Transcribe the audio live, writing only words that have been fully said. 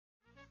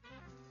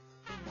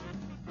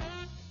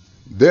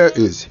There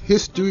is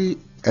history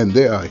and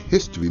there are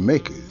history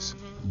makers.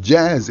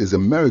 Jazz is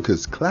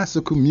America's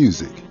classical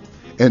music,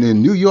 and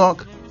in New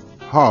York,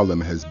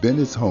 Harlem has been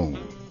its home.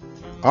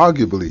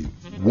 Arguably,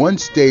 one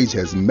stage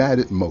has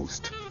mattered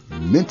most,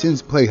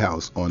 Minton's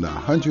Playhouse on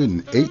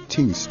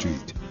 118th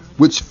Street,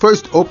 which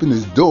first opened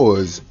its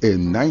doors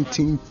in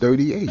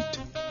 1938.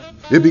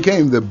 It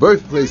became the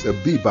birthplace of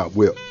bebop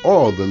where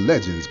all the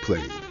legends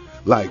played,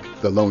 like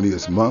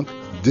Thelonious Monk,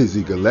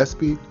 Dizzy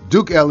Gillespie,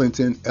 Duke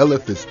Ellington, Ella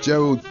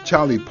Fitzgerald,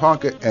 Charlie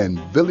Parker,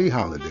 and Billie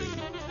Holiday.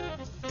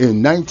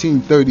 In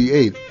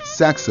 1938,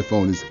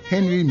 saxophonist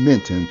Henry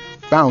Minton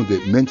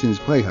founded Minton's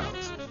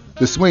Playhouse.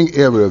 The swing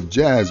era of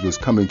jazz was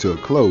coming to a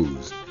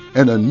close,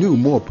 and a new,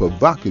 more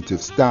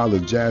provocative style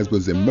of jazz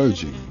was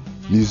emerging.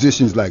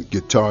 Musicians like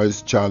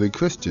guitarist Charlie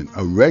Christian,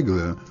 a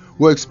regular,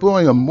 were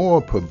exploring a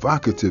more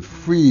provocative,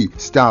 free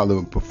style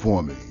of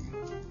performing.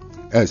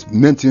 As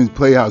Minton's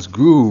Playhouse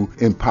grew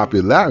in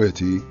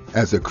popularity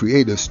as a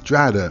creative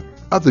strata,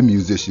 other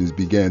musicians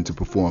began to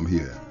perform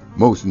here.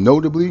 Most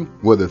notably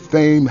were the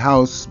famed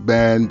house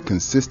band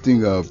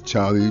consisting of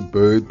Charlie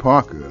Bird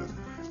Parker,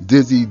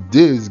 Dizzy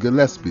Diz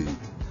Gillespie,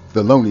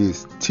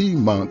 Thelonious T.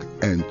 Monk,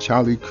 and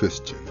Charlie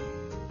Christian.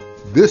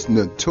 This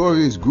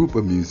notorious group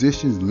of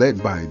musicians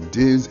led by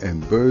Diz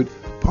and Bird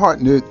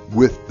partnered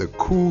with the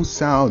cool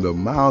sound of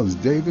Miles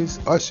Davis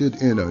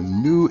ushered in a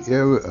new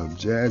era of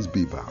jazz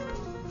bebop.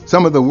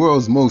 Some of the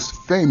world's most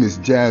famous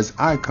jazz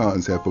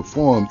icons have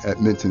performed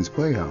at Minton's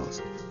Playhouse.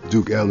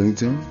 Duke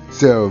Ellington,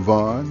 Sarah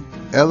Vaughan,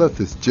 Ella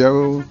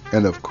Fitzgerald,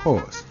 and of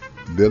course,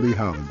 Billie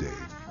Holiday,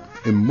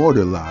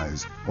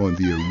 immortalized on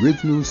the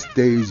original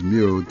stage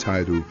mural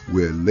titled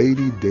Where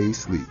Lady Day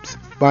Sleeps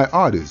by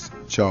artist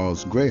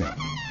Charles Graham.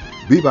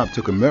 Bebop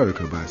took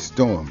America by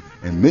storm,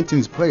 and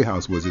Minton's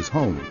Playhouse was his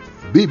home.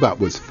 Bebop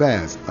was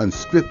fast,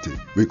 unscripted,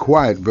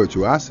 required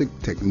virtuosic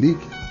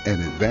technique and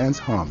advanced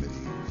harmony.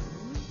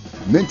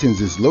 Minton's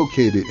is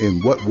located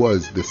in what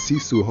was the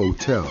Cecil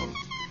Hotel.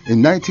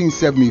 In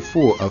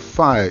 1974, a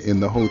fire in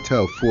the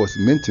hotel forced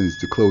Minton's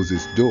to close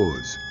its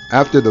doors.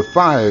 After the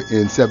fire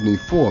in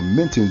 '74,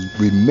 Minton's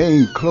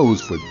remained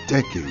closed for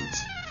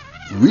decades.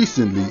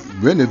 Recently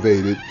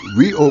renovated,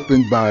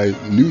 reopened by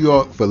New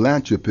York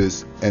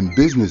philanthropists and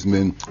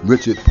businessmen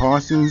Richard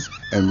Parsons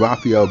and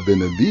Raphael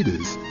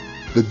Benavides,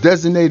 the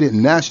designated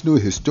National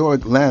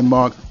Historic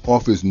Landmark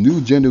offers new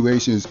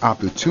generations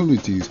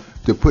opportunities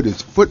to put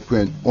its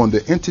footprint on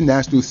the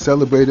internationally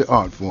celebrated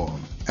art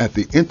form at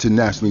the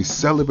internationally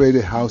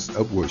celebrated House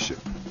of Worship.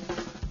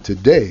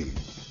 Today,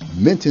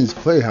 Minton's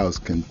Playhouse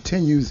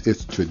continues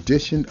its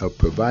tradition of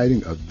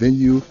providing a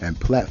venue and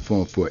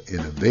platform for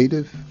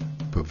innovative,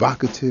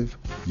 provocative,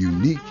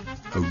 unique,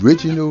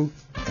 original,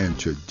 and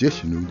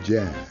traditional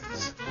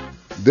jazz.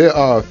 There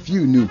are a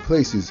few new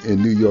places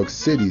in New York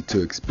City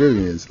to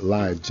experience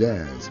live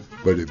jazz,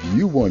 but if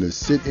you want to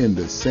sit in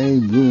the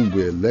same room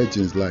where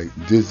legends like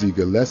Dizzy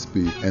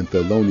Gillespie and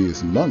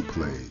Thelonious Monk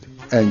played,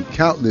 and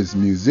countless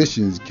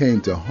musicians came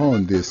to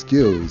hone their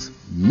skills,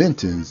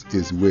 Minton's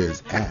is where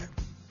it's at.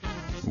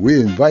 We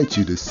invite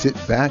you to sit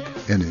back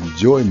and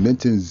enjoy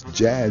Minton's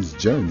jazz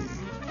journey,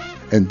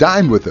 and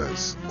dine with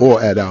us or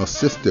at our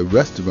sister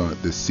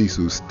restaurant, the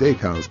Cecil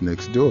Steakhouse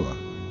next door.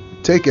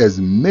 Take as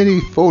many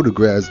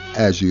photographs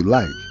as you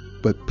like,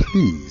 but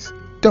please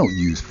don't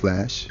use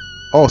flash.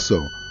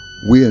 Also,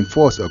 we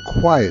enforce a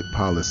quiet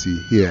policy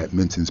here at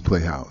Minton's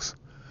Playhouse,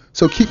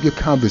 so keep your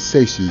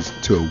conversations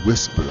to a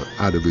whisper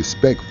out of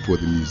respect for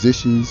the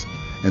musicians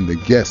and the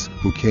guests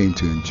who came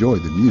to enjoy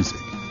the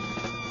music.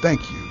 Thank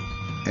you,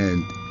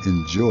 and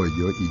enjoy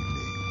your evening.